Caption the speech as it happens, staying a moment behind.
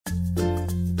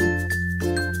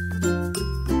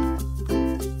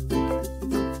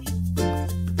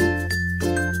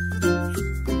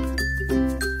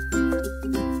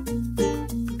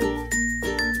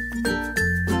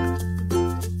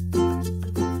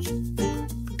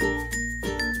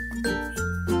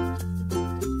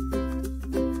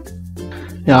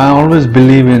Yeah, I always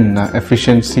believe in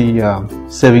efficiency,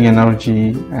 saving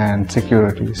energy and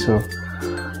security. So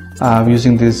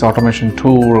using this automation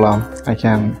tool, I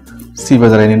can see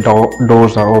whether any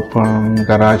doors are open,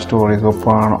 garage door is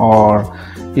open, or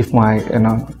if my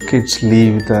kids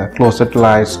leave the closet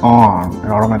lights on,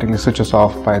 it automatically switches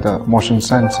off by the motion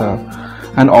sensor.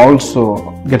 And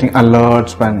also getting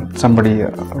alerts when somebody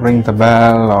rings the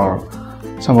bell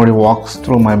or somebody walks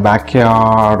through my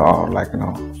backyard or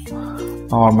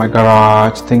or my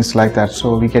garage, things like that.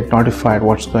 So we get notified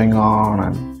what's going on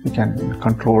and we can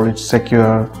control it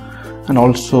secure. And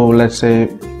also, let's say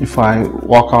if I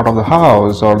walk out of the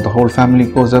house or the whole family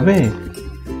goes away,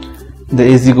 the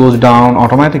AC goes down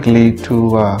automatically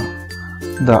to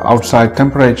the outside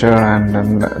temperature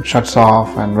and it shuts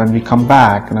off, and when we come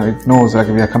back, it knows like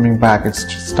we are coming back, it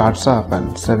starts up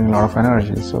and saving a lot of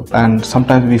energy. So, and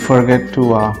sometimes we forget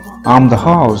to arm the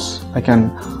house. I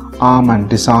can arm and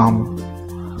disarm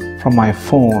from my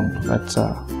phone. That's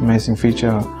an amazing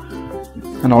feature.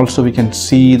 And also we can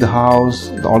see the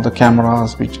house, all the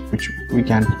cameras which we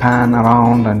can pan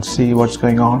around and see what's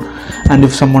going on. And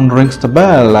if someone rings the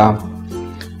bell,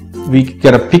 we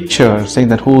get a picture saying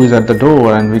that who is at the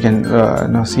door, and we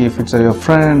can see if it's your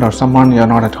friend or someone you're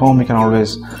not at home. You can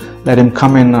always let him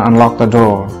come in and unlock the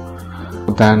door.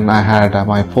 Then I had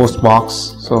my post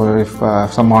box, so if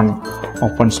someone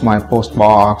opens my post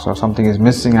box or something is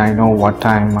missing, I know what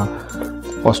time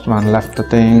the postman left the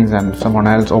things and someone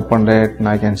else opened it, and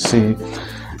I can see.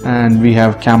 And we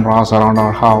have cameras around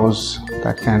our house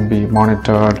that can be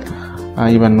monitored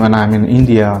even when I'm in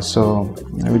India, so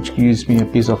which gives me a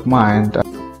peace of mind.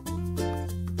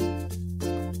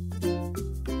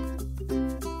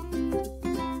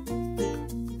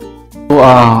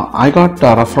 I got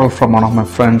a referral from one of my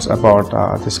friends about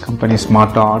this company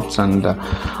SmartDots, and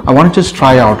I wanted to just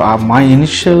try out. My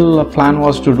initial plan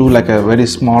was to do like a very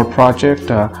small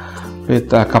project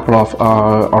with a couple of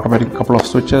automatic couple of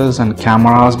switches and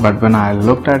cameras, but when I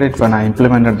looked at it, when I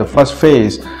implemented the first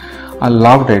phase, I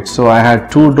loved it. So I had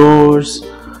 2 doors,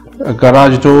 a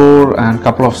garage door and a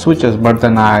couple of switches, but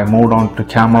then I moved on to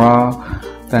camera.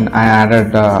 Then I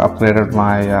added upgraded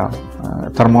my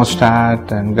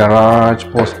thermostat and garage,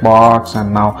 post box,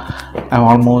 and now I have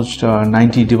almost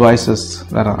 90 devices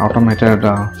that are automated,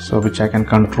 so which I can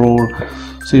control.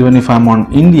 So even if I'm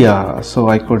on India, so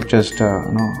I could just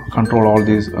control all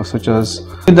these switches.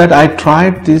 That I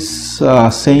tried this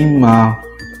same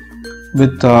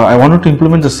with I wanted to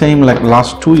implement the same like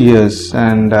last 2 years,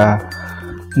 and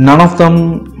none of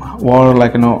them were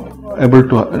able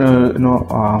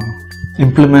to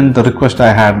implement the request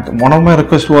I had. One of my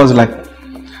requests was like,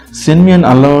 send me an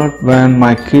alert when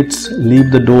my kids leave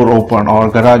the door open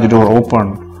or garage door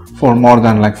open for more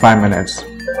than like 5 minutes.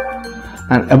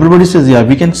 And everybody says, yeah,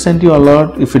 we can send you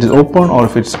alert if it is open or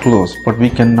if it's closed, but we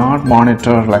cannot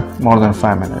monitor like more than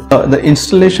 5 minutes. The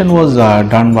installation was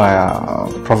done by a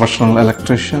professional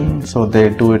electrician, so they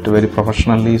do it very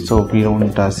professionally, so we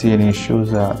don't see any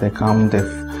issues. They come, they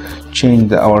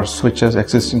change our switches,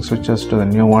 existing switches, to the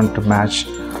new one to match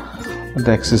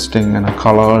the existing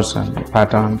colors and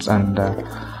patterns, and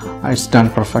it's done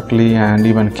perfectly. And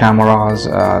even cameras,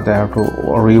 they have to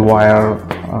rewire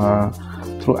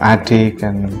through attic,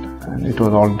 and it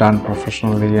was all done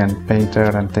professionally and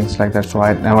painted and things like that. So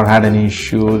I never had any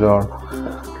issues,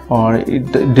 or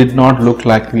it did not look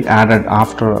like we added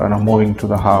after moving to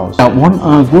the house. One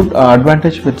good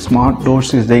advantage with smart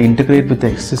doors is they integrate with the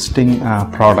existing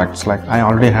products. Like I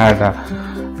already had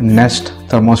a Nest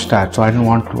thermostat, so I didn't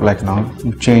want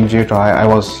to change it. Or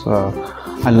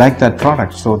I like that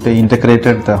product, so they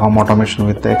integrated the home automation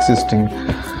with the existing.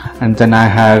 And then I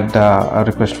had a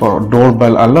request for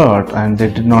doorbell alert, and they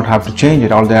did not have to change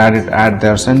it. All they add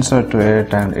their sensor to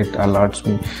it, and it alerts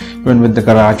me. Even with the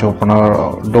garage opener,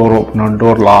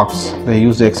 door locks, they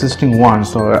use the existing one,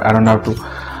 so I don't have to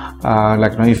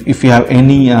if you have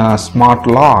any smart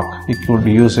lock, you could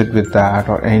use it with that,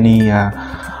 or any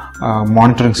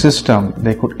monitoring system,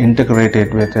 they could integrate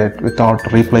it with it without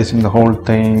replacing the whole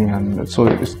thing. And so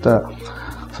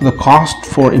the cost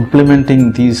for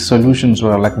implementing these solutions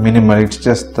were like minimal. It's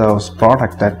just those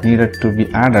products that needed to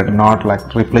be added, not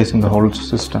like replacing the whole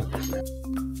system.